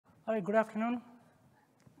Hi, good afternoon.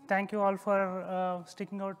 Thank you all for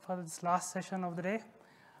sticking out for this last session of the day.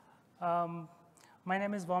 My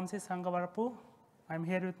name is Vamsi Sangavarapu. I'm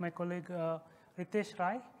here with my colleague Ritesh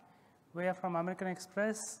Rai. We are from American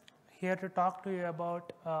Express, here to talk to you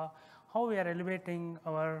about how we are elevating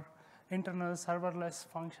our internal serverless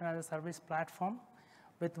function as a service platform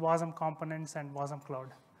with Wasm components and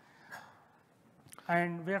WasmCloud.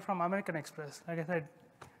 And we are from American Express, like I said.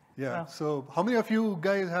 Yeah, so how many of you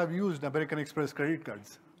guys have used American Express credit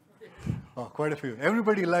cards? Oh, quite a few.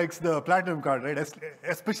 Everybody likes the platinum card, right?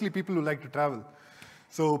 Especially people who like to travel.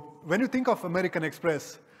 So when you think of American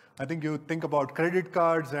Express, I think you think about credit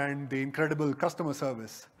cards and the incredible customer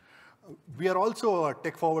service. We are also a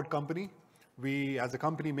tech-forward company. We, as a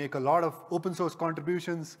company, make a lot of open source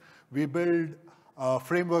contributions. We build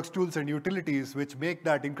frameworks, tools, and utilities which make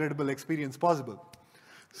that incredible experience possible.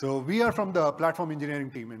 So we are from the platform engineering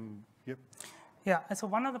team, and yep. Yeah, so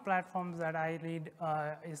one of the platforms that I lead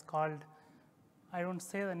is called, I don't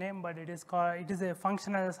say the name, but it is a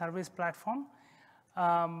function as a service platform.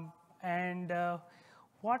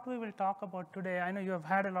 What we will talk about today, I know you have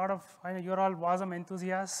had a lot of, I know you're all Wasm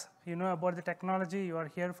enthusiasts, you know about the technology, you are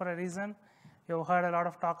here for a reason. You've heard a lot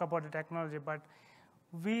of talk about the technology, but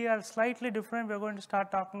we are slightly different. We're going to start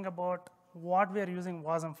talking about what we are using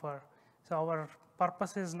Wasm for. So our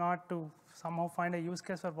purpose is not to somehow find a use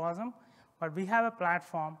case for Wasm, but we have a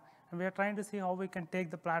platform, and we are trying to see how we can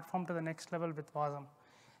take the platform to the next level with Wasm.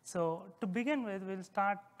 So to begin with, we'll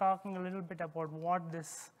start talking a little bit about what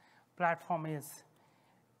this platform is.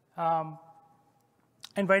 And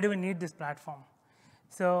why do we need this platform?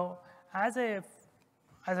 So as an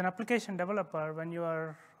application developer, when you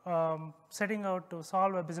are setting out to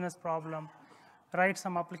solve a business problem, write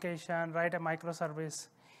some application, write a microservice,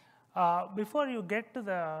 before you get to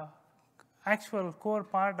the actual core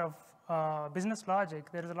part of business logic,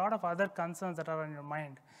 there is a lot of other concerns that are on your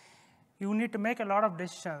mind. You need to make a lot of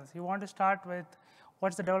decisions. You want to start with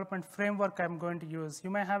what's the development framework I'm going to use. You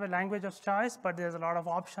may have a language of choice, but there's a lot of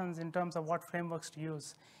options in terms of what frameworks to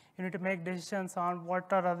use. You need to make decisions on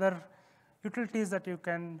what are other utilities that you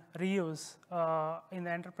can reuse in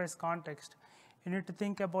the enterprise context. You need to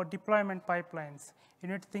think about deployment pipelines. You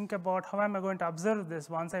need to think about how am I going to observe this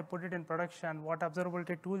once I put it in production, what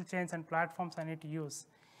observability tool chains and platforms I need to use.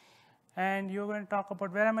 And you're going to talk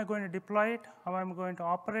about where am I going to deploy it, how am I going to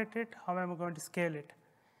operate it, how am I going to scale it.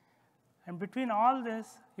 And between all this,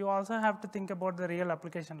 you also have to think about the real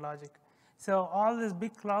application logic. So all these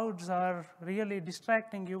big clouds are really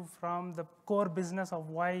distracting you from the core business of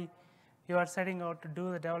why you are setting out to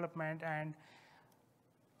do the development. And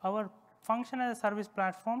our function as a service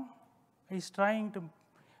platform is trying to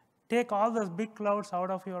take all those big clouds out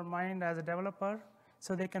of your mind as a developer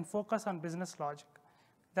so they can focus on business logic.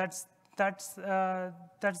 That's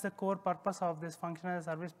the core purpose of this function as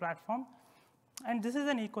a service platform. And this is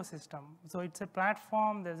an ecosystem. So it's a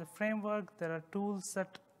platform, there's a framework, there are tools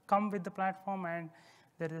that come with the platform, and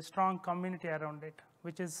there is a strong community around it,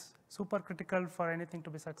 which is super critical for anything to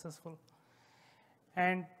be successful.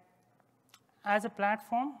 And as a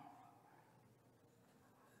platform,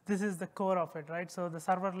 this is the core of it, right? So the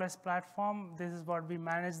serverless platform, this is what we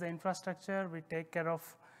manage the infrastructure. We take care of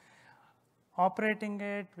operating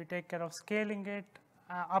it. We take care of scaling it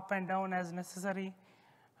up and down as necessary.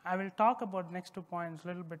 I will talk about next 2 points a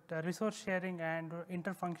little bit, resource sharing and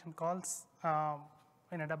interfunction calls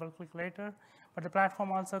in a double click later. But the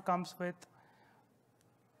platform also comes with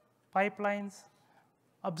pipelines,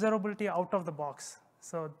 observability out of the box.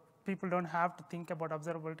 So people don't have to think about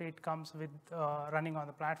observability. It comes with running on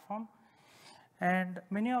the platform. And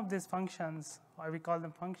many of these functions, or we call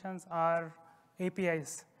them functions, are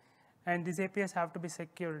APIs. And these APIs have to be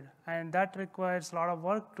secured. And that requires a lot of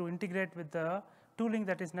work to integrate with the tooling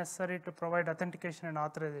that is necessary to provide authentication and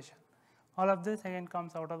authorization. All of this, again,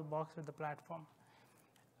 comes out of the box with the platform.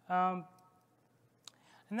 And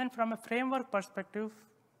then from a framework perspective,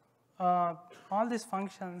 all these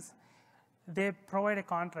functions, they provide a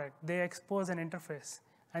contract. They expose an interface.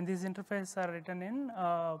 And these interfaces are written in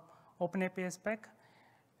OpenAPI spec.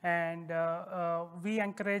 And we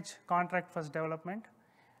encourage contract-first development.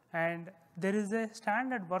 And there is a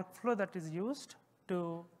standard workflow that is used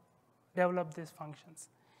to develop these functions.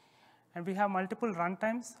 And we have multiple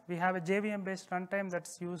runtimes. We have a JVM-based runtime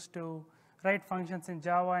that's used to write functions in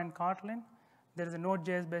Java and Kotlin. There is a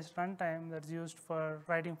Node.js-based runtime that's used for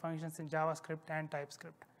writing functions in JavaScript and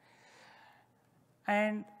TypeScript.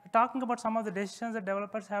 And talking about some of the decisions that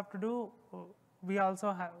developers have to do, we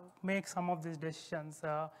also make some of these decisions.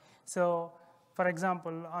 So for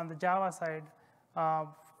example, on the Java side,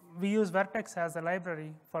 we use Vertex as a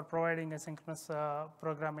library for providing asynchronous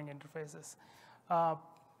programming interfaces.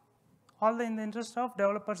 All in the interest of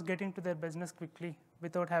developers getting to their business quickly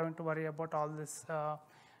without having to worry about all this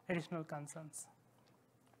additional concerns.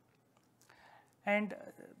 And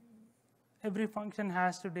every function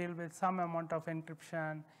has to deal with some amount of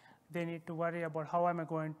encryption. They need to worry about how am I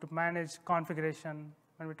going to manage configuration.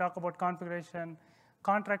 When we talk about configuration,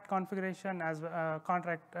 contract configuration as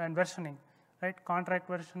contract and versioning, right? Contract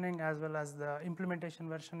versioning as well as the implementation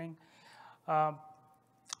versioning.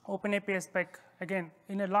 OpenAPI spec, again,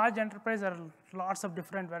 in a large enterprise, there are lots of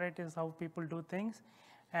different varieties how people do things.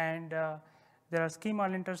 And there are schema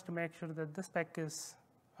linters to make sure that the spec is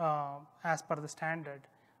as per the standard.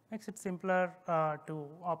 Makes it simpler to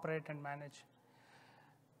operate and manage.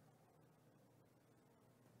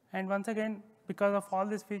 And once again, because of all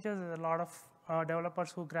these features, there's a lot of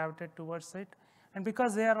developers who gravitate towards it. And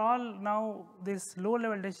because they are all now, these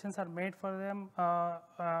low-level decisions are made for them,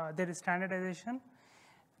 there is standardization.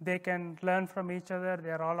 They can learn from each other. They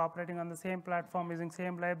are all operating on the same platform, using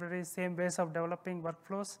same libraries, same ways of developing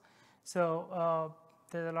workflows. So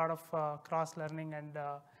there's a lot of cross-learning and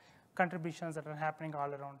contributions that are happening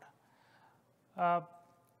all around.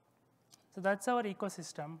 So that's our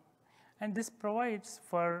ecosystem. And this provides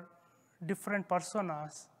for different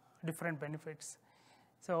personas, different benefits.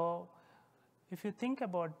 So if you think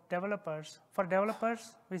about developers, for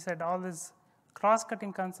developers, we said all these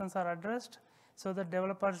cross-cutting concerns are addressed so that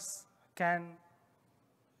developers can,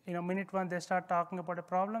 minute one they start talking about a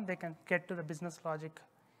problem, they can get to the business logic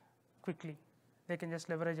quickly. They can just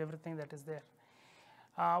leverage everything that is there.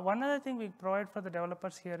 One other thing we provide for the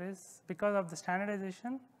developers here is, because of the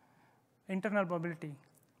standardization, internal mobility.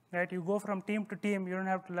 Right? You go from team to team, you don't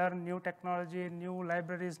have to learn new technology, new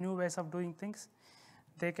libraries, new ways of doing things.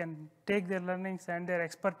 They can take their learnings and their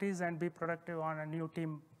expertise and be productive on a new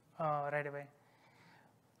team right away.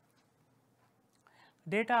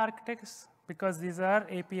 Data architects, because these are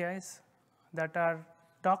APIs that are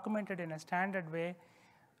documented in a standard way,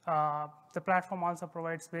 the platform also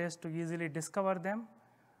provides ways to easily discover them,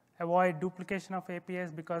 avoid duplication of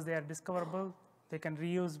APIs because they are discoverable. They can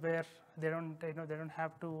reuse where they don't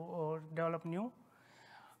have to develop new,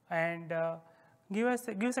 and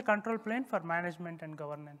gives a control plane for management and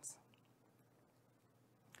governance.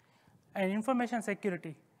 And information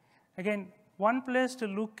security. Again, one place to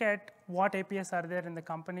look at what APIs are there in the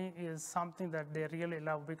company is something that they really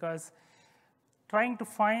love, because trying to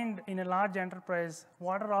find in a large enterprise,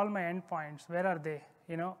 what are all my endpoints? Where are they?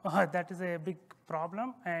 That is a big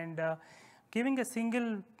problem. And giving a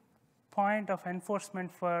single point of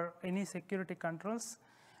enforcement for any security controls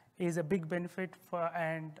is a big benefit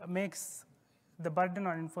and makes the burden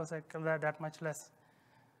on InfoSec that much less.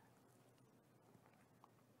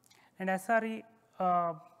 And SRE,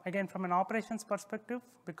 again, from an operations perspective,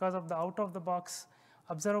 because of the out-of-the-box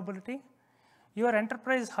observability, your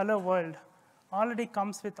enterprise Hello World already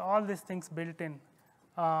comes with all these things built in.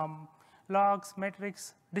 Logs,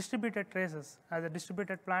 metrics, distributed traces as a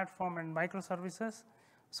distributed platform and microservices,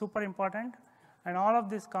 super important. And all of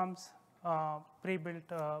this comes pre-built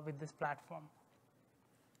with this platform.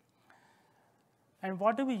 And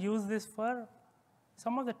what do we use this for?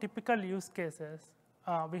 Some of the typical use cases,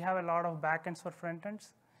 we have a lot of backends for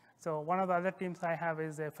frontends. So one of the other teams I have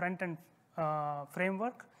is a front-end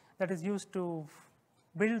framework that is used to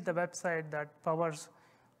build the website that powers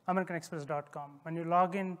AmericanExpress.com. When you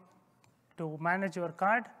log in to manage your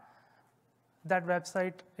card, that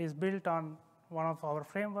website is built on one of our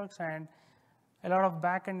frameworks, and a lot of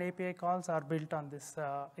back-end API calls are built on this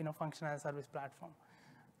function as a service platform.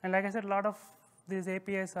 And like I said, a lot of these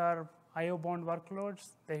APIs are IO-bound workloads.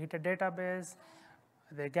 They hit a database,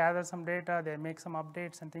 they gather some data, they make some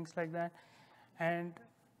updates and things like that. And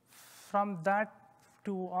from that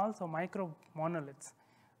to also micro monoliths,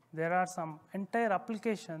 there are some entire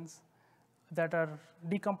applications that are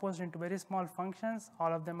decomposed into very small functions.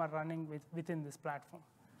 All of them are running within this platform.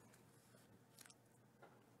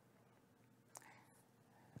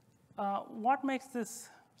 What makes this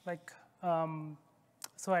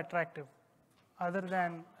so attractive? Other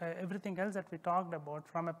than everything else that we talked about,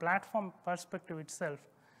 from a platform perspective itself,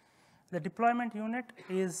 the deployment unit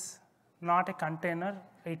is not a container.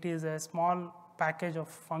 It is a small package of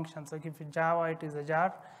functions. Like if it's Java, it is a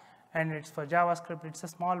jar, and it's for JavaScript, it's a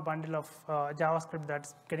small bundle of JavaScript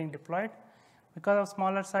that's getting deployed. Because of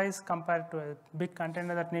smaller size compared to a big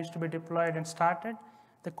container that needs to be deployed and started,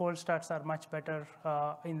 the cold starts are much better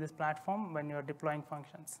in this platform when you're deploying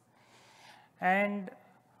functions. And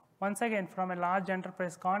once again, from a large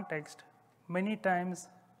enterprise context, many times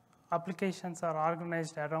applications are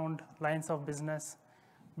organized around lines of business,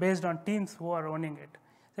 based on teams who are owning it.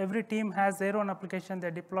 So every team has their own application,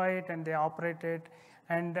 they deploy it and they operate it.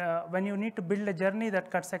 And when you need to build a journey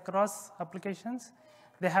that cuts across applications,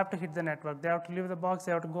 they have to hit the network. They have to leave the box,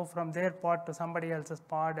 they have to go from their pod to somebody else's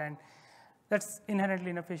pod, and that's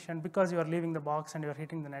inherently inefficient because you are leaving the box and you are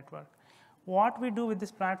hitting the network. What we do with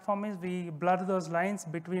this platform is we blur those lines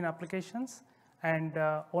between applications and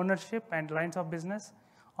ownership and lines of business.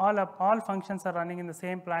 All functions are running in the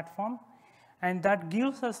same platform, and that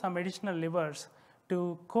gives us some additional levers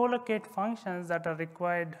to co-locate functions that are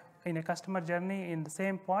required in a customer journey in the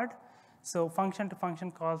same pod. So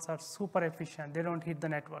function-to-function calls are super efficient. They don't hit the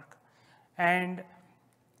network. And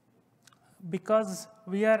because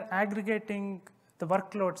we are aggregating the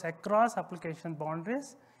workloads across application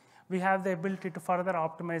boundaries, we have the ability to further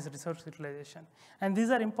optimize resource utilization. And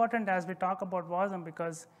these are important as we talk about Wasm,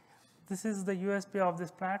 because this is the USP of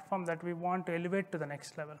this platform that we want to elevate to the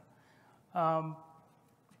next level.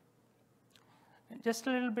 Just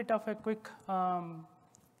a little bit of a quick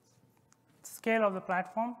scale of the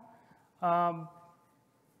platform.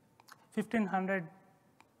 1,500,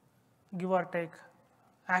 give or take,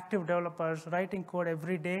 active developers writing code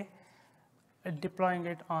every day and deploying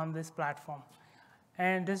it on this platform.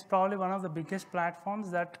 And this is probably one of the biggest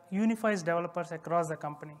platforms that unifies developers across the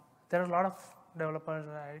company. There are a lot of developers,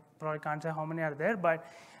 I probably can't say how many are there, but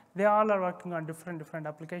they all are working on different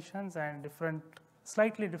applications and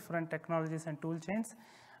slightly different technologies and tool chains.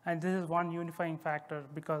 And this is one unifying factor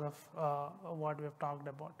because of what we have talked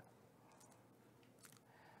about.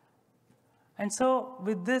 And so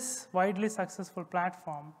with this widely successful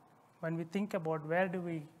platform, when we think about where do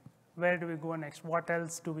we go next, what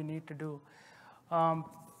else do we need to do?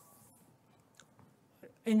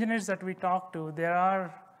 Engineers that we talk to,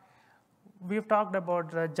 we've talked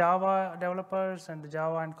about the Java developers and the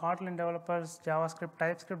Java and Kotlin developers, JavaScript,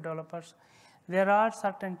 TypeScript developers. There are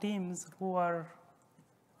certain teams who are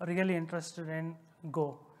really interested in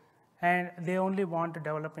Go, and they only want to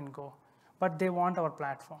develop in Go, but they want our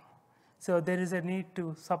platform. So there is a need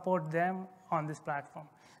to support them on this platform.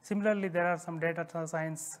 Similarly, there are some data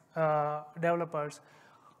science developers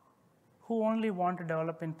who only want to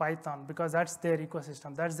develop in Python because that's their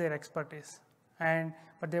ecosystem, that's their expertise,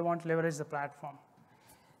 but they want to leverage the platform.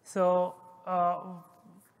 So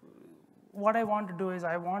what I want to do is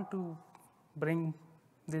I want to bring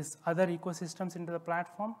these other ecosystems into the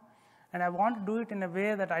platform, and I want to do it in a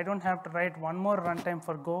way that I don't have to write one more runtime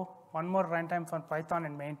for Go, one more runtime for Python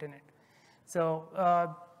and maintain it. So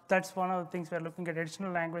that's one of the things we're looking at,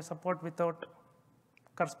 additional language support without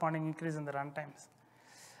corresponding increase in the runtimes.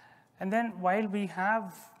 And then while we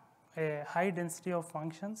have a high density of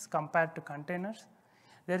functions compared to containers,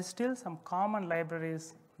 there is still some common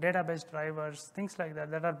libraries, database drivers, things like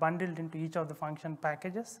that, that are bundled into each of the function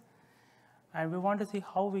packages. And we want to see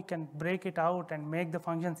how we can break it out and make the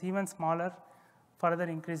functions even smaller, further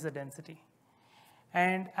increase the density.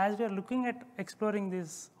 And as we are looking at exploring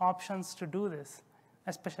these options to do this,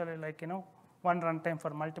 especially like, one runtime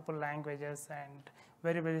for multiple languages and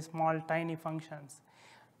very small, tiny functions,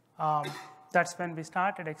 that's when we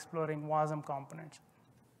started exploring Wasm components.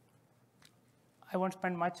 I won't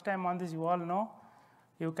spend much time on this, you all know.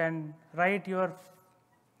 You can write your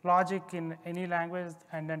logic in any language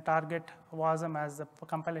and then target Wasm as the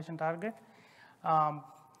compilation target.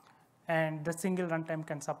 And the single runtime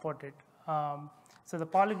can support it. So the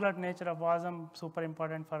polyglot nature of Wasm, super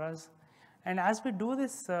important for us. And as we do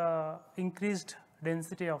this increased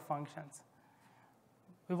density of functions,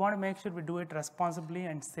 we want to make sure we do it responsibly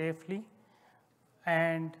and safely.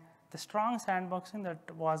 And the strong sandboxing that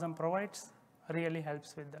Wasm provides really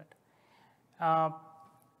helps with that.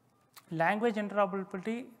 Language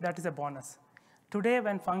interoperability, that is a bonus. Today,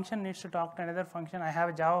 when function needs to talk to another function, I have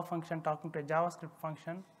a Java function talking to a JavaScript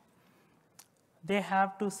function, they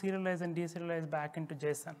have to serialize and deserialize back into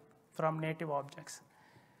JSON from native objects.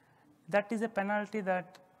 That is a penalty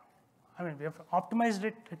that, we have optimized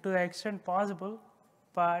it to the extent possible,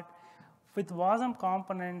 but with Wasm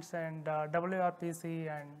components and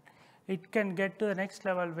WRPC, and it can get to the next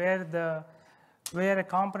level where a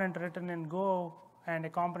component written in Go and a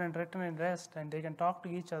component written in REST, and they can talk to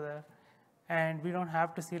each other, and we don't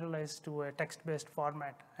have to serialize to a text-based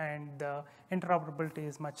format, and the interoperability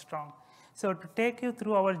is much strong. So to take you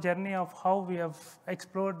through our journey of how we have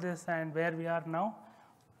explored this and where we are now,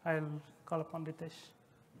 I'll call upon Ritesh.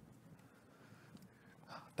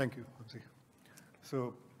 Thank you, Vamsi.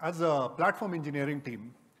 So as a platform engineering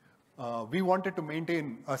team, we wanted to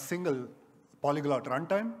maintain a single polyglot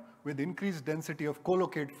runtime with increased density of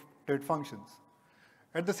co-located functions.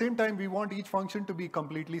 At the same time, we want each function to be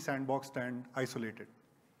completely sandboxed and isolated.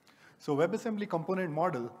 So WebAssembly component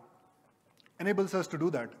model enables us to do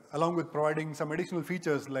that, along with providing some additional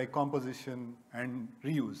features like composition and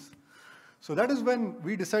reuse. So that is when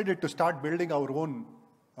we decided to start building our own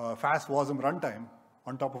FaaS Wasm runtime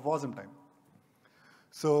on top of Wasm time.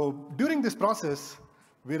 So during this process,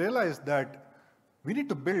 we realized that we need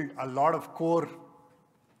to build a lot of core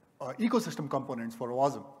ecosystem components for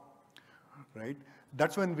Wasm, right?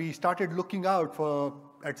 That's when we started looking out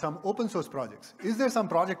at some open source projects. Is there some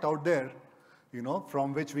project out there,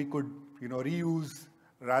 from which we could, reuse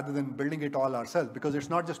rather than building it all ourselves? Because it's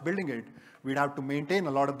not just building it, we'd have to maintain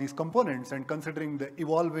a lot of these components, and considering the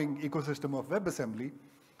evolving ecosystem of WebAssembly,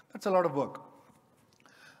 that's a lot of work.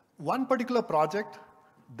 One particular project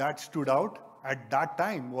that stood out at that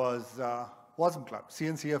time was wasmCloud,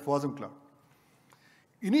 CNCF wasmCloud.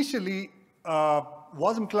 Initially,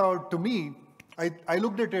 wasmCloud, to me, I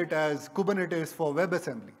looked at it as Kubernetes for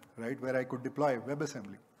WebAssembly, right, where I could deploy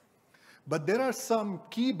WebAssembly. But there are some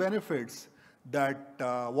key benefits that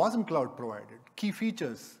wasmCloud provided, key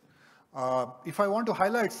features. If I want to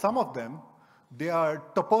highlight some of them, they are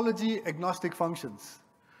topology agnostic functions,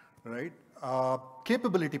 right?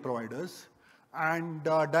 Capability providers, and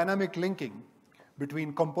dynamic linking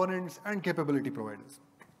between components and capability providers.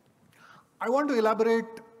 I want to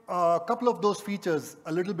elaborate a couple of those features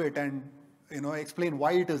a little bit and explain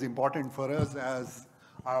why it is important for us as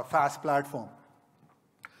a FaaS platform.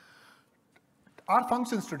 Our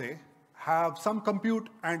functions today have some compute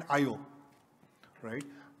and I/O, right?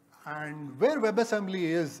 And where WebAssembly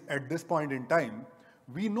is at this point in time,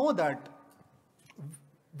 we know that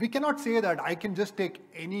we cannot say that I can just take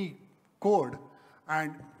any code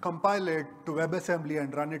and compile it to WebAssembly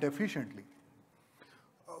and run it efficiently.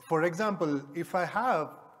 For example, if I have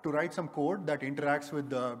to write some code that interacts with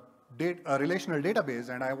the relational database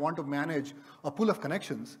and I want to manage a pool of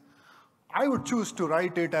connections, I would choose to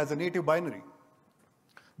write it as a native binary.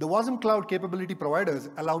 The wasmCloud capability providers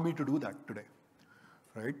allow me to do that today,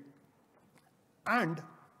 right? And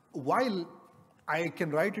while I can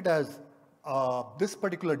write it as this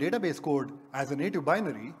particular database code as a native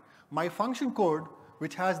binary, my function code,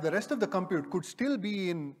 which has the rest of the compute, could still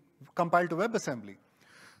be compiled to WebAssembly.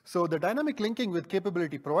 So the dynamic linking with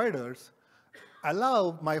capability providers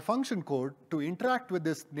allow my function code to interact with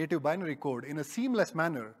this native binary code in a seamless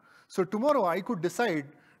manner. So tomorrow I could decide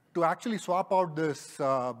to actually swap out this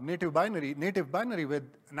native binary with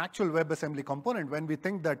an actual WebAssembly component when we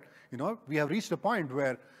think that we have reached a point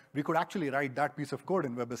where we could actually write that piece of code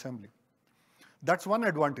in WebAssembly. That's one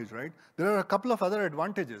advantage, right? There are a couple of other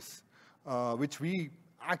advantages which we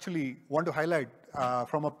actually want to highlight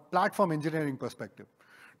from a platform engineering perspective.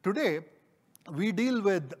 Today, we deal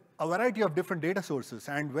with a variety of different data sources,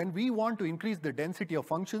 and when we want to increase the density of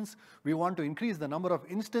functions, we want to increase the number of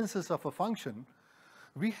instances of a function,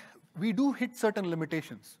 we do hit certain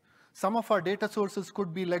limitations. Some of our data sources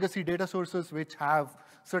could be legacy data sources which have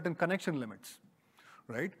certain connection limits,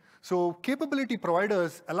 right? So capability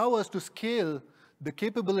providers allow us to scale the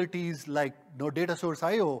capabilities like data source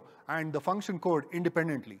I/O and the function code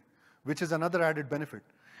independently, which is another added benefit.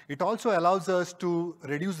 It also allows us to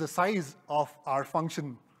reduce the size of our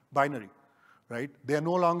function binary, right? They are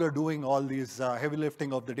no longer doing all these heavy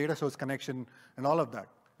lifting of the data source connection and all of that.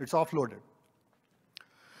 It's offloaded.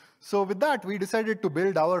 So with that, we decided to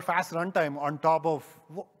build our FaaS runtime on top of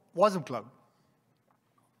wasmCloud.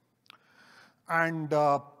 And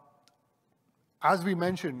as we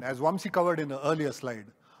mentioned, as Vamsi covered in the earlier slide,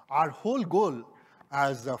 our whole goal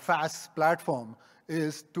as a FaaS platform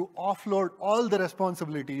is to offload all the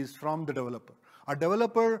responsibilities from the developer. A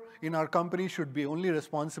developer in our company should be only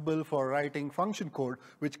responsible for writing function code,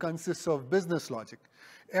 which consists of business logic.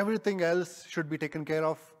 Everything else should be taken care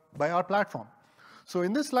of by our platform. So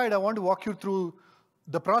in this slide, I want to walk you through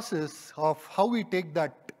the process of how we take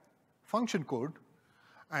that function code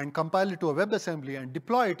and compile it to a WebAssembly and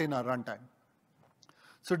deploy it in our runtime.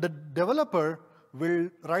 So the developer will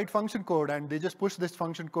write function code, and they just push this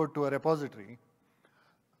function code to a repository.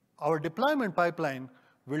 Our deployment pipeline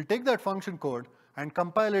will take that function code and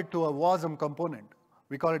compile it to a Wasm component.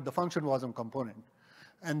 We call it the function Wasm component.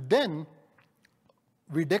 And then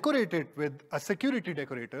we decorate it with a security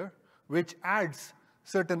decorator, which adds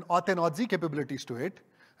certain auth and auth capabilities to it,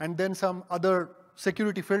 and then some other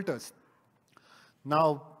security filters.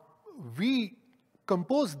 Now, we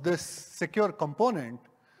compose this secure component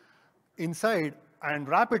inside and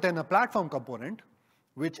wrap it in a platform component,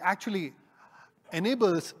 which actually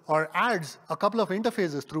enables or adds a couple of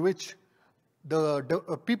interfaces through which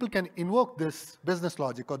the people can invoke this business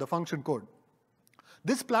logic or the function code.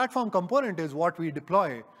 This platform component is what we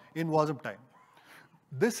deploy in Wasm time.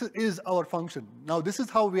 this is our function. Now, this is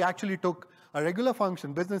how we actually took a regular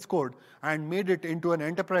function, business code, and made it into an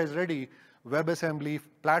enterprise-ready WebAssembly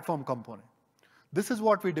platform component. This is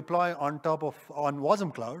what we deploy on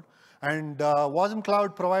WasmCloud. And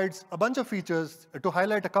WasmCloud provides a bunch of features. To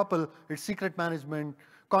highlight a couple, it's secret management,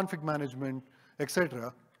 config management,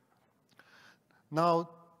 etc. Now,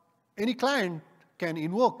 any client can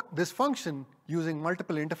invoke this function using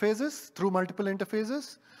multiple interfaces, through multiple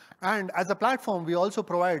interfaces. And as a platform, we also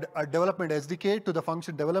provide a development SDK to the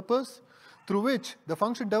function developers, through which the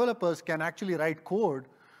function developers can actually write code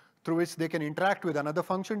through which they can interact with another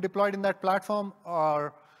function deployed in that platform,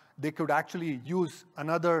 or they could actually use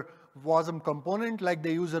another Wasm component like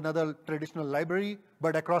they use another traditional library,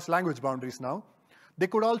 but across language boundaries now. They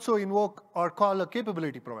could also invoke or call a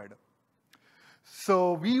capability provider.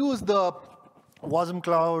 So we use the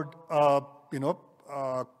WasmCloud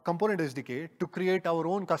component SDK to create our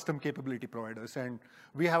own custom capability providers. And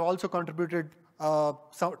we have also contributed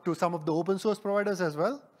to some of the open source providers as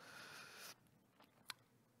well.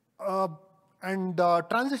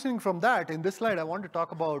 Transitioning from that, in this slide, I want to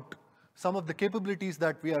talk about some of the capabilities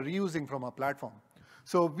that we are reusing from our platform.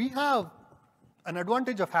 So we have an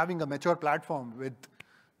advantage of having a mature platform with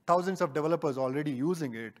thousands of developers already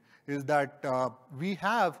using it, is that we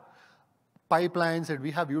have pipelines and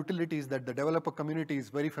we have utilities that the developer community is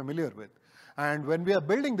very familiar with. And when we are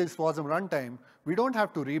building this Wasm runtime, we don't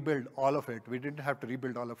have to rebuild all of it. We didn't have to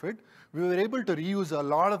rebuild all of it. We were able to reuse a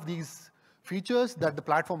lot of these features that the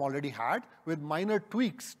platform already had with minor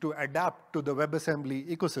tweaks to adapt to the WebAssembly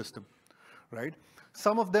ecosystem, right?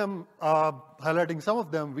 Some of them, highlighting some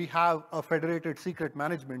of them, we have a federated secret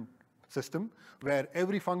management system where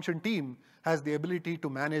every function team has the ability to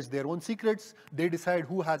manage their own secrets. They decide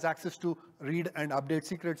who has access to read and update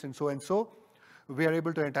secrets and so and so. We are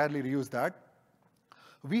able to entirely reuse that.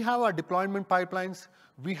 We have our deployment pipelines.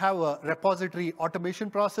 We have a repository automation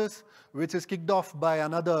process, which is kicked off by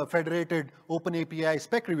another federated open API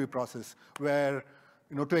spec review process, where,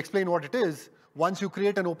 to explain what it is, once you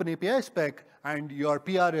create an open API spec and your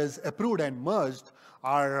PR is approved and merged,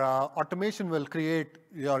 our automation will create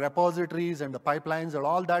your repositories and the pipelines and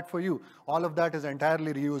all that for you. All of that is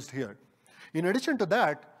entirely reused here. In addition to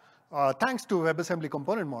that, thanks to WebAssembly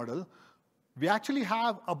component model, we actually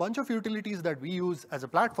have a bunch of utilities that we use as a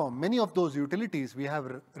platform. Many of those utilities we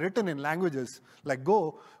have written in languages like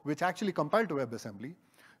Go, which actually compile to WebAssembly.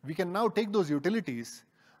 We can now take those utilities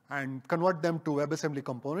and convert them to WebAssembly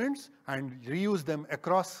components and reuse them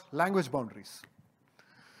across language boundaries.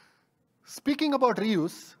 Speaking about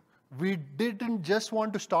reuse, we didn't just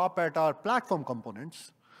want to stop at our platform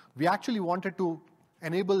components. We actually wanted to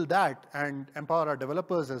enable that and empower our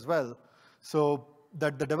developers as well, so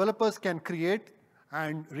that the developers can create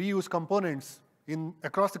and reuse components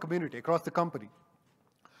across the community, across the company.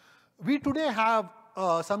 We today have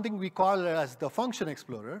something we call as the Function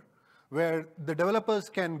Explorer, where the developers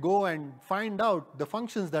can go and find out the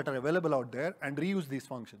functions that are available out there and reuse these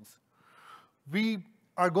functions. We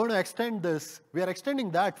are going to extend this. We are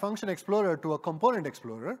extending that Function Explorer to a Component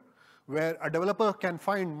Explorer, where a developer can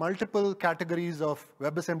find multiple categories of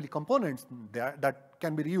WebAssembly components that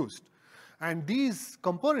can be reused. And these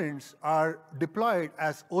components are deployed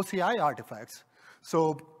as OCI artifacts.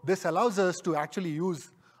 So this allows us to actually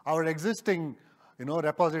use our existing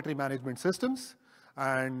repository management systems.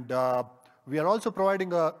 And we are also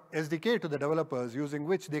providing a SDK to the developers using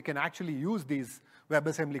which they can actually use these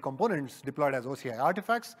WebAssembly components deployed as OCI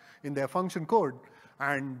artifacts in their function code.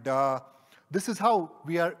 And this is how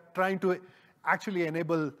we are trying to actually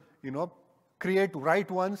enable, create, write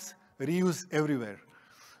once, reuse everywhere.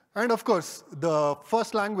 And of course, the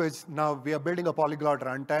first language, now we are building a polyglot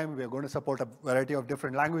runtime. We are going to support a variety of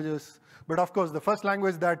different languages. But of course, the first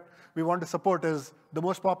language that we want to support is the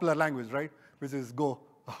most popular language, right? Which is Go,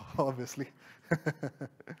 obviously.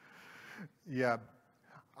 Yeah.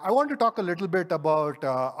 I want to talk a little bit about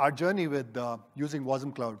our journey with using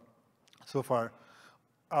WasmCloud so far.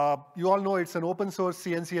 You all know it's an open source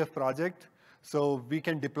CNCF project, so we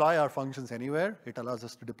can deploy our functions anywhere. It allows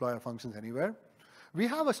us to deploy our functions anywhere. We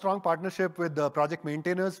have a strong partnership with the project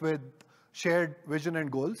maintainers with shared vision and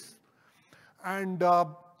goals. And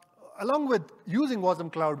along with using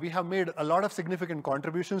WasmCloud, we have made a lot of significant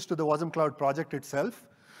contributions to the WasmCloud project itself,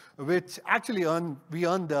 which actually we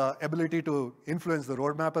earn the ability to influence the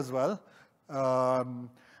roadmap as well.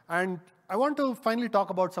 And I want to finally talk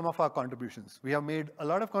about some of our contributions. We have made a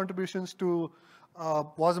lot of contributions to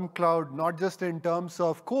WasmCloud, not just in terms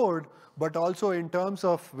of code, but also in terms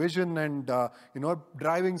of vision and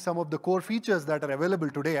driving some of the core features that are available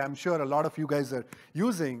today. I'm sure a lot of you guys are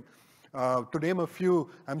using. To name a few,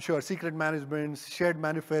 I'm sure secret management, shared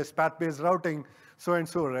manifest, path-based routing, so and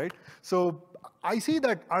so, right? So I see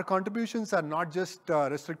that our contributions are not just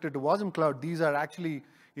restricted to wasmCloud. These are actually,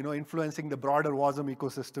 influencing the broader Wasm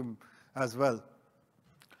ecosystem as well.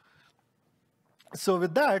 So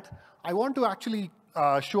with that, I want to actually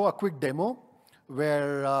show a quick demo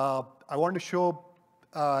where I want to show,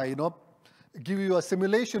 give you a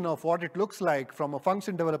simulation of what it looks like from a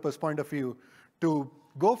function developer's point of view to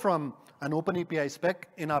go from an OpenAPI spec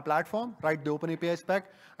in our platform, write the OpenAPI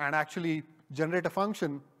spec, and actually generate a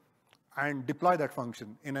function and deploy that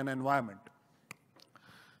function in an environment.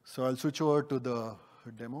 So I'll switch over to the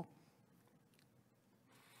demo.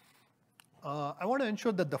 I want to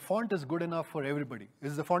ensure that the font is good enough for everybody.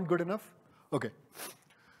 Is the font good enough? Okay.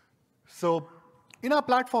 So in our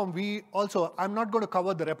platform, I'm not going to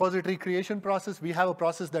cover the repository creation process. We have a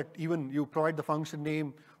process that even you provide the function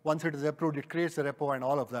name. Once it is approved, it creates the repo and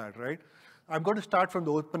all of that, right? I'm going to start from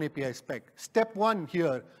the OpenAPI spec. Step one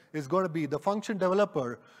here is going to be the function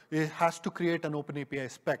developer has to create an OpenAPI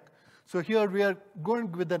spec. So here we are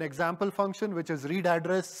going with an example function, which is read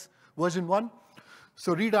address version 1.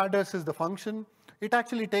 So read address is the function. It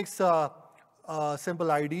actually takes a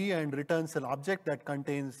simple ID and returns an object that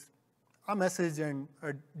contains a message and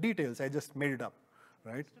details. I just made it up,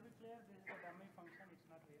 right? Just to be clear, this is a dummy function. It's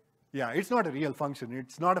not real. Yeah, it's not a real function.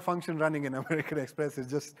 It's not a function running in American Express.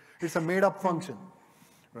 It's a made-up function,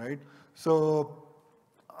 right? So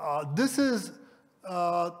this is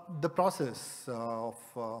the process of,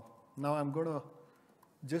 now I'm going to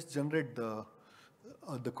just generate the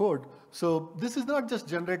code. So this is not just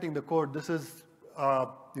generating the code. This is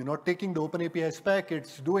taking the OpenAPI spec.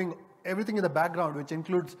 It's doing everything in the background, which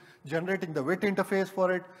includes generating the WIT interface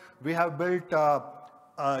for it. We have built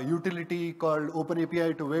a utility called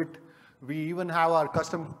OpenAPI to WIT. We even have our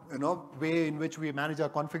custom way in which we manage our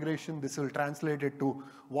configuration. This will translate it to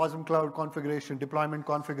wasmCloud configuration, deployment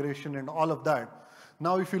configuration, and all of that.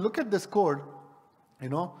 Now, if you look at this code,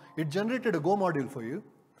 it generated a Go module for you.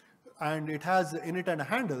 And it has init and a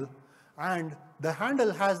handle, and the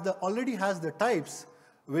handle already has the types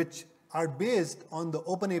which are based on the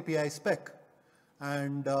OpenAPI spec.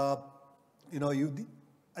 And the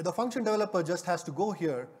function developer just has to go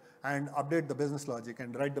here and update the business logic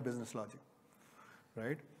and write the business logic,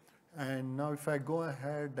 right? And now if I go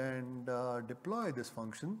ahead and deploy this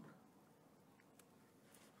function,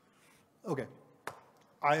 okay,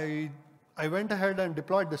 I went ahead and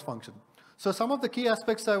deployed this function. So some of the key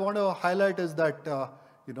aspects I want to highlight is that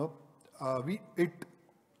we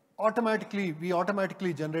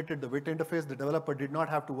automatically generated the WIT interface. The developer did not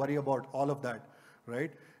have to worry about all of that,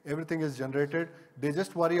 right? Everything is generated. They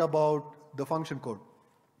just worry about the function code.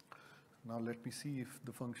 Now let me see if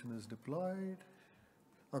the function is deployed.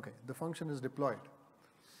 Okay, the function is deployed.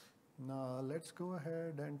 Now let's go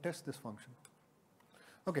ahead and test this function.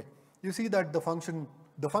 Okay, you see that the function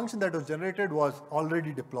that was generated was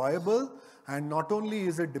already deployable, and not only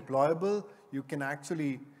is it deployable, you can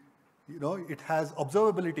actually, it has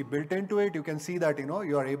observability built into it. You can see that,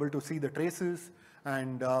 you are able to see the traces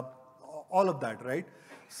and all of that, right?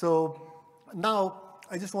 So now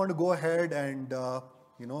I just want to go ahead and,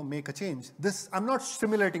 make a change. I'm not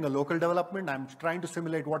simulating a local development. I'm trying to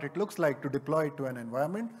simulate what it looks like to deploy it to an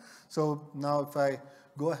environment. So now if I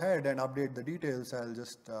go ahead and update the details, I'll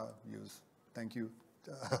just use, thank you,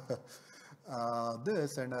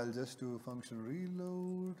 this, and I'll just do function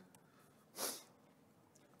reload.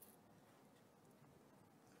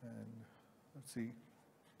 And let's see.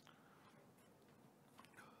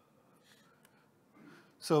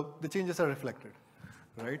 So the changes are reflected,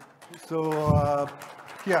 right? So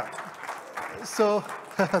yeah. So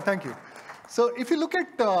thank you. So if you look at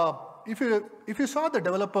if you saw the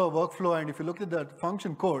developer workflow and if you look at the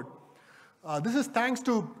function code, this is thanks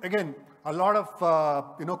to, again, a lot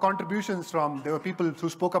of contributions from, there were people who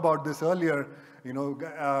spoke about this earlier.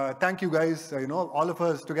 Thank you guys. All of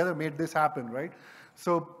us together made this happen, right?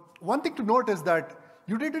 So one thing to note is that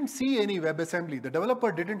you didn't see any WebAssembly. The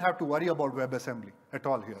developer didn't have to worry about WebAssembly at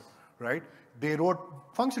all here, right? They wrote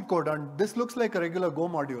function code, and this looks like a regular Go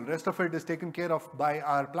module. Rest of it is taken care of by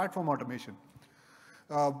our platform automation.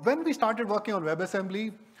 When we started working on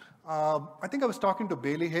WebAssembly, I think I was talking to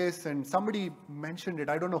Bailey Hayes, and somebody mentioned it.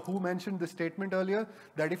 I don't know who mentioned this statement earlier,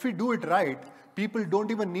 that if we do it right, people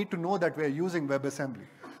don't even need to know that we're using WebAssembly.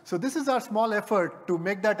 So this is our small effort to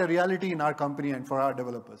make that a reality in our company and for our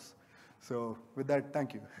developers. So with that,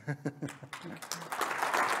 thank you.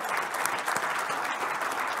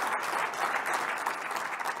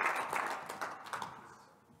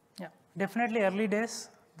 Yeah, definitely early days.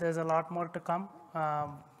 There's a lot more to come.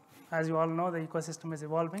 As you all know, the ecosystem is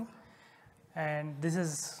evolving. And this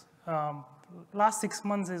is, last 6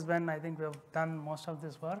 months is when I think we have done most of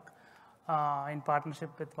this work in partnership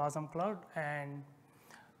with wasmCloud. And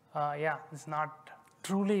yeah, it's not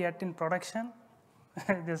truly yet in production,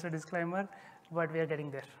 just a disclaimer, but we are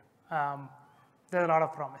getting there. There's a lot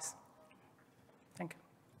of promise. Thank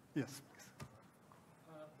you. Yes, please.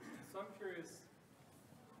 So I'm curious,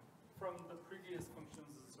 from the previous functions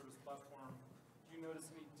as a service platform, do you notice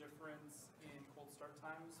any difference in cold start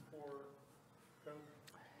times for code?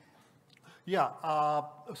 Yeah,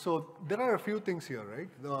 so there are a few things here, right?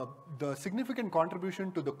 The significant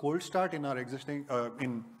contribution to the cold start in our existing,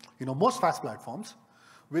 in most FaaS platforms,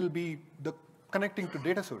 will be the connecting to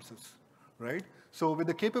data sources, right? So with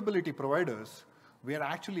the capability providers, we are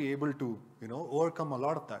actually able to, overcome a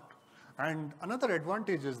lot of that. And another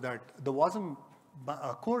advantage is that the Wasm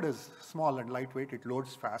code is small and lightweight; it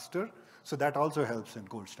loads faster, so that also helps in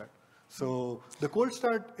cold start. So the cold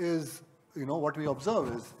start is, what we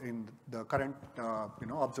observe is in the current,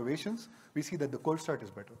 observations, we see that the cold start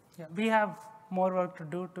is better. Yeah, we have more work to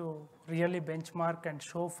do to really benchmark and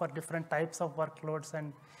show for different types of workloads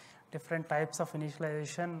and different types of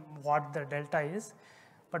initialization what the delta is.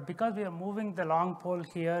 But because we are moving the long pole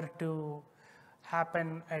here to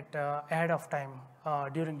happen at ahead of time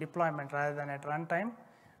during deployment rather than at runtime,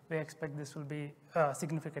 we expect this will be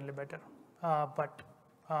significantly better. But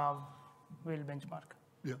we'll benchmark.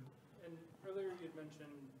 Yeah. And earlier you had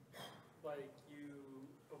mentioned, like, you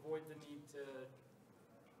avoid the need to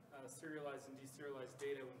serialize and deserialize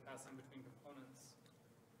data when passing between components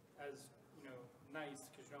as, nice,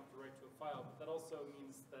 because you don't have to write to a file, but that also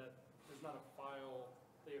means that there's not a file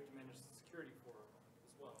that you have to manage the security for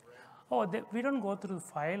as well, right? Oh, we don't go through the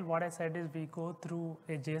file. What I said is we go through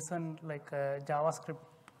a JSON, like a JavaScript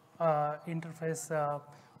interface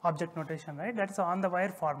object notation, right? That's on the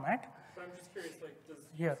wire format. But I'm just curious, like, does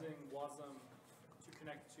Yeah. using Wasm to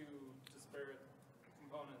connect to disparate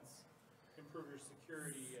components improve your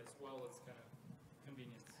security as well as kind of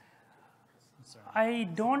convenience? I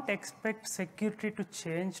don't expect security to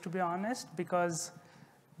change, to be honest, because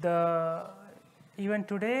even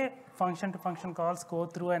today, function-to-function calls go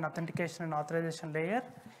through an authentication and authorization layer.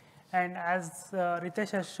 And as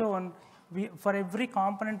Ritesh has shown, for every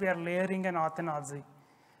component, we are layering an auth and auth.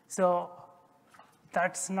 So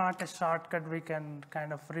that's not a shortcut we can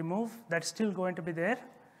kind of remove. That's still going to be there.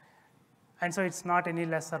 And so it's not any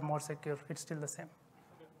less or more secure. It's still the same.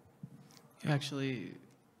 You actually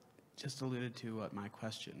just alluded to what my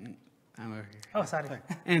question. I'm over here. Oh, sorry.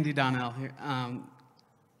 Andy Donnell here.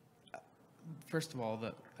 First of all,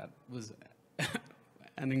 that was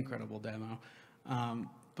an incredible demo.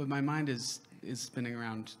 But my mind is spinning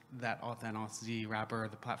around that auth and auth wrapper,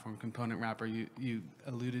 the platform component wrapper you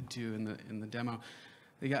alluded to in the demo.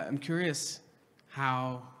 I'm curious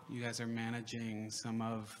how you guys are managing some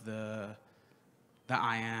of the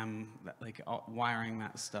IAM, like wiring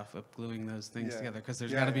that stuff up, gluing those things together, because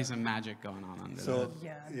there's got to be some magic going on under that.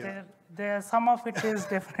 Yeah, there some of it is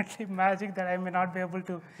definitely magic that I may not be able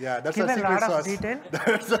to that's give a lot sauce. of detail.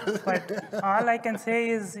 But all I can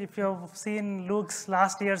say is, if you've seen Luke's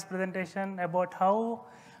last year's presentation about how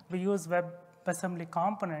we use WebAssembly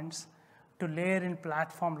components to layer in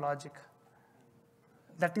platform logic,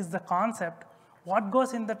 that is the concept. What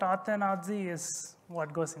goes in the auth and auth is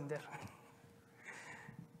what goes in there.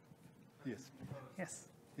 Yes. Yes.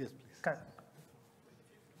 Yes, please. Correct.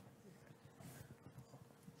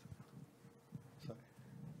 Sorry.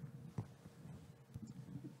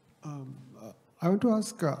 I want to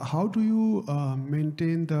ask, how do you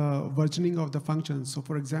maintain the versioning of the functions? So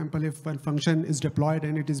for example, if one function is deployed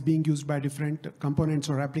and it is being used by different components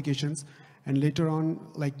or applications, and later on,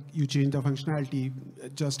 like, you change the functionality,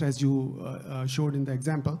 just as you showed in the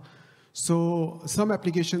example. So some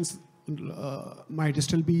applications might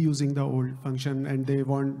still be using the old function, and they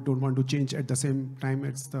don't want to change at the same time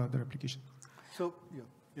as the other application. So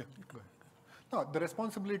go ahead. No, the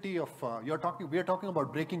responsibility of we are talking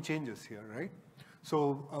about breaking changes here, right?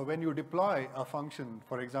 So when you deploy a function,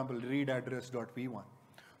 for example, read address.v1,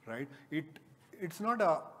 right? It's not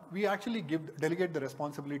we actually delegate the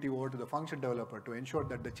responsibility over to the function developer to ensure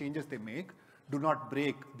that the changes they make do not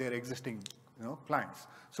break their existing clients.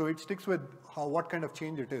 So it sticks with what kind of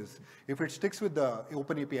change it is. If it sticks with the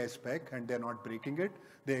OpenAPI spec and they're not breaking it,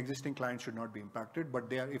 the existing clients should not be impacted.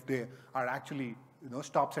 But if they are actually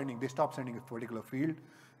stop sending a particular field,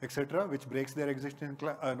 etc., which breaks their existing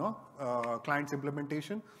client's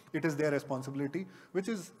implementation, it is their responsibility. Which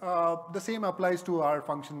is the same applies to our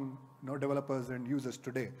function developers and users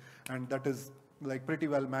today, and that is like pretty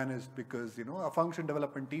well managed, because our function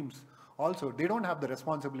development teams Also, they don't have the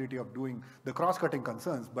responsibility of doing the cross-cutting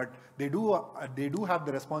concerns, but they do have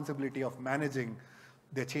the responsibility of managing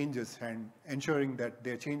their changes and ensuring that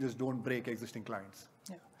their changes don't break existing clients.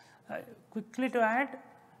 Yeah. Quickly to add,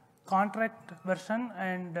 contract version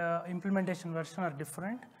and implementation version are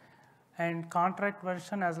different. And contract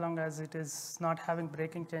version, as long as it is not having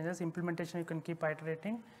breaking changes, implementation you can keep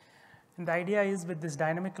iterating. And the idea is with this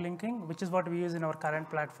dynamic linking, which is what we use in our current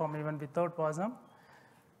platform even without Wasm,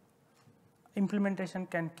 implementation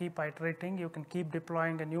can keep iterating. You can keep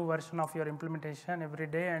deploying a new version of your implementation every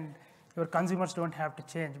day, and your consumers don't have to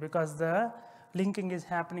change because the linking is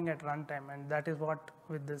happening at runtime. And that is what,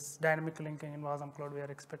 with this dynamic linking in wasmCloud, we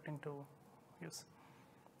are expecting to use.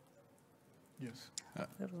 Yes.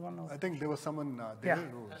 There was one I think there was someone there. Yeah.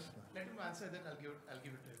 Who was, Let him answer, then I'll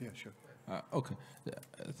give it to you. yeah, sure. Okay,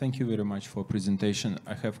 thank you very much for presentation.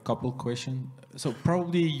 I have a couple questions. So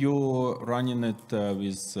probably you're running it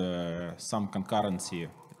with some concurrency,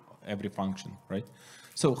 every function, right?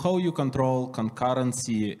 So how you control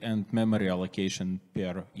concurrency and memory allocation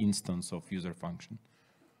per instance of user function?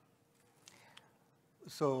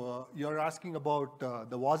 So you're asking about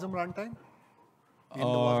the Wasm runtime? In the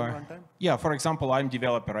Wasm runtime? Yeah, for example, I'm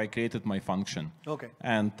developer, I created my function. Okay.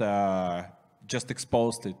 And just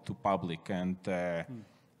exposed it to public, and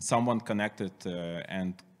someone connected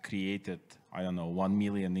and created, I don't know, 1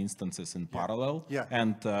 million instances in parallel. Yeah.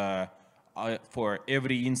 And for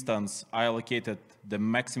every instance, I allocated the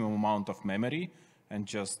maximum amount of memory and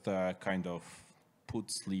just kind of put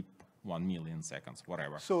sleep 1 million seconds,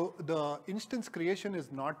 whatever. So the instance creation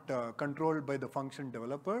is not controlled by the function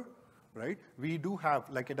developer, right? We do have,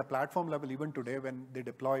 like at a platform level, even today when they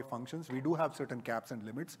deploy functions, we do have certain caps and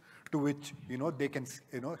limits to which, they can,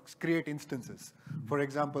 create instances. For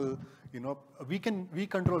example, we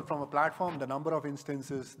control from a platform the number of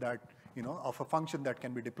instances that, of a function that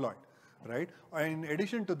can be deployed, right? And in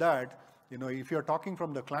addition to that, if you're talking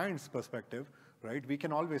from the client's perspective, right, we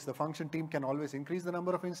can always, the function team can always increase the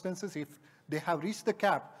number of instances. If they have reached the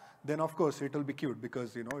cap, then of course it will be queued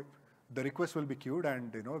because, the request will be queued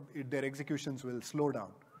and, their executions will slow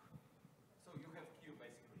down. So you have queue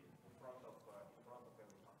basically in front of every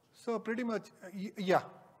function. So pretty much, yeah.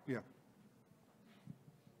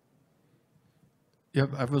 Yeah,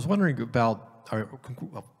 I was wondering about,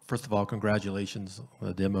 well, first of all, congratulations on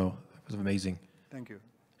the demo. It was amazing. Thank you.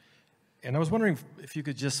 And I was wondering if you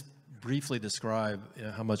could just briefly describe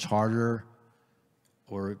how much harder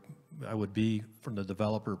or I would be from the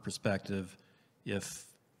developer perspective if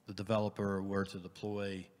the developer were to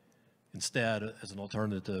deploy instead as an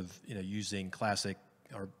alternative, using classic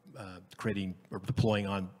or creating or deploying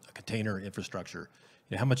on a container infrastructure.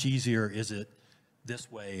 How much easier is it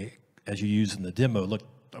this way as you use in the demo? It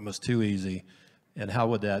looked almost too easy. And how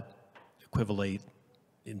would that equivalate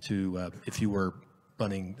into if you were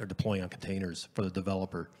running or deploying on containers for the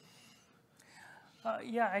developer?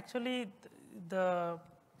 Yeah, actually,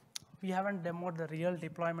 we haven't demoed the real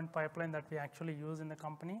deployment pipeline that we actually use in the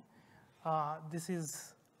company. This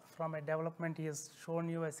is from a development, he has shown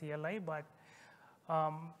you a CLI, but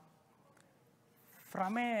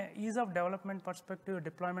from a ease of development perspective,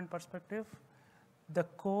 deployment perspective, the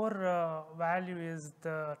core value is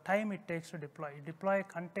the time it takes to deploy. You deploy a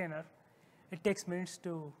container, it takes minutes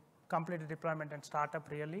to complete the deployment and start up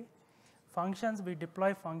really. Functions, we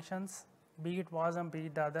deploy functions, be it Wasm, be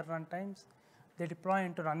it the other runtimes, they deploy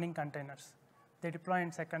into running containers. They deploy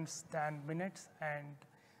in seconds than minutes, and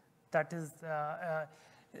that is,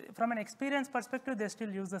 from an experience perspective, they still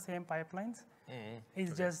use the same pipelines.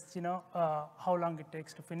 It's just, how long it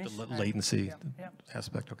takes to finish. The latency yeah.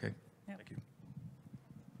 aspect, okay. Yeah. Thank you.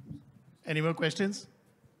 Any more questions?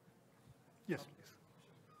 Yes, please.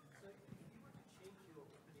 So if you were to change your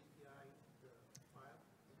OpenAPI file,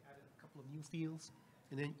 added a couple of new fields,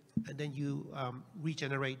 and then you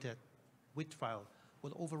regenerate that with file,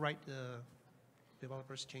 will overwrite the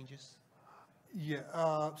developer's changes? Yeah,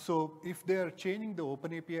 so if they're changing the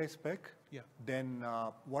OpenAPI spec, then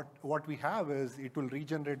what we have is it will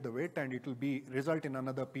regenerate the WIT and it will result in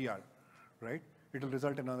another PR, right? It will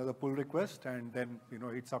result in another pull request, and then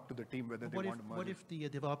it's up to the team whether they want to merge. What if the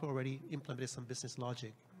developer already implemented some business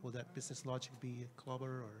logic? Will that business logic be a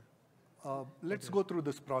clubber or? Let's go through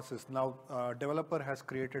this process. Now, developer has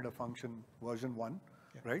created a function version 1,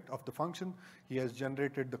 right, of the function. He has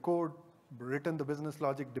generated the code, written the business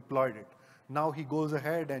logic, deployed it. Now he goes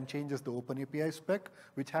ahead and changes the OpenAPI spec,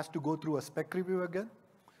 which has to go through a spec review again.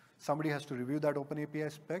 Somebody has to review that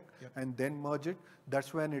OpenAPI spec and then merge it.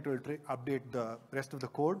 That's when it will update the rest of the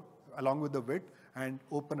code along with the WIT and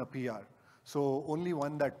open a PR. So only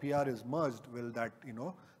when that PR is merged will that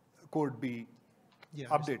code be Yeah,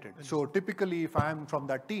 updated. So typically, if I'm from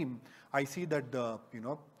that team, I see that the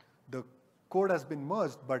code has been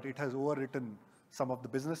merged, but it has overwritten some of the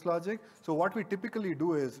business logic. So what we typically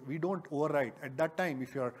do is we don't overwrite. At that time,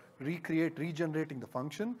 if you're regenerating the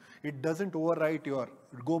function, it doesn't overwrite your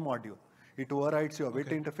Go module. It overwrites your WIT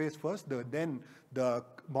interface first, then the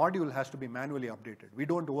module has to be manually updated. We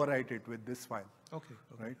don't overwrite it with this file. Okay.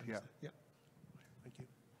 Right? Yeah. Yeah. Thank you.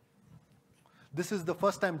 This is the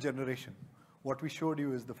first time generation. What we showed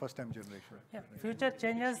you is the first time generation. Yeah. Future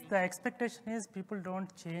changes, the expectation is people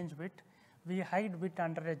don't change WIT. We hide WIT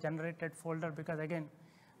under a generated folder because, again,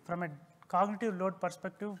 from a cognitive load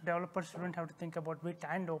perspective, developers shouldn't have to think about WIT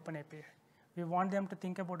and OpenAPI. We want them to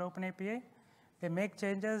think about OpenAPI. They make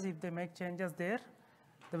changes. If they make changes there,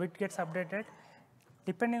 the WIT gets updated.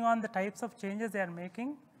 Depending on the types of changes they are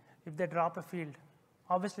making, if they drop a field,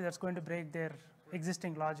 obviously that's going to break their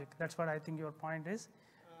existing logic. That's what I think your point is.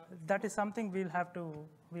 That is something we'll have to deal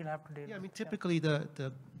with. Yeah, I mean, typically the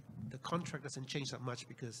contract doesn't change that much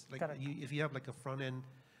because like if you have like a front end,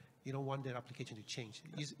 you don't want that application to change.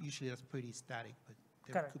 Usually that's pretty static, but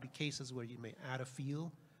there could be cases where you may add a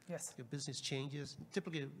field. Yes. Your business changes.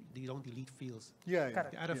 Typically, you don't delete fields. Yeah. You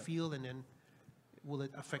add a field and then will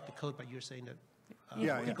it affect the code? But you're saying that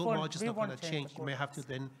the Go won't- module is we not going to won't change change. the You may code. have to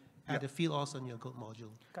then add a field also in your Go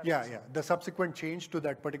module. Yeah. The subsequent change to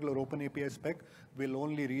that particular OpenAPI spec will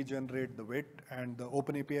only regenerate the WIT and the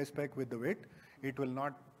OpenAPI spec with the WIT. It will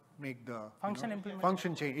not make the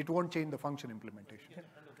function change. It won't change the function implementation.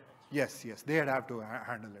 Yes, they'd have to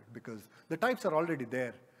handle it because the types are already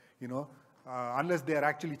there. Unless they are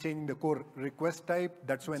actually changing the core request type,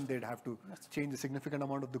 that's when they'd have to change a significant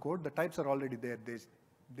amount of the code. The types are already there.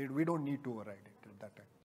 We don't need to override it at that time.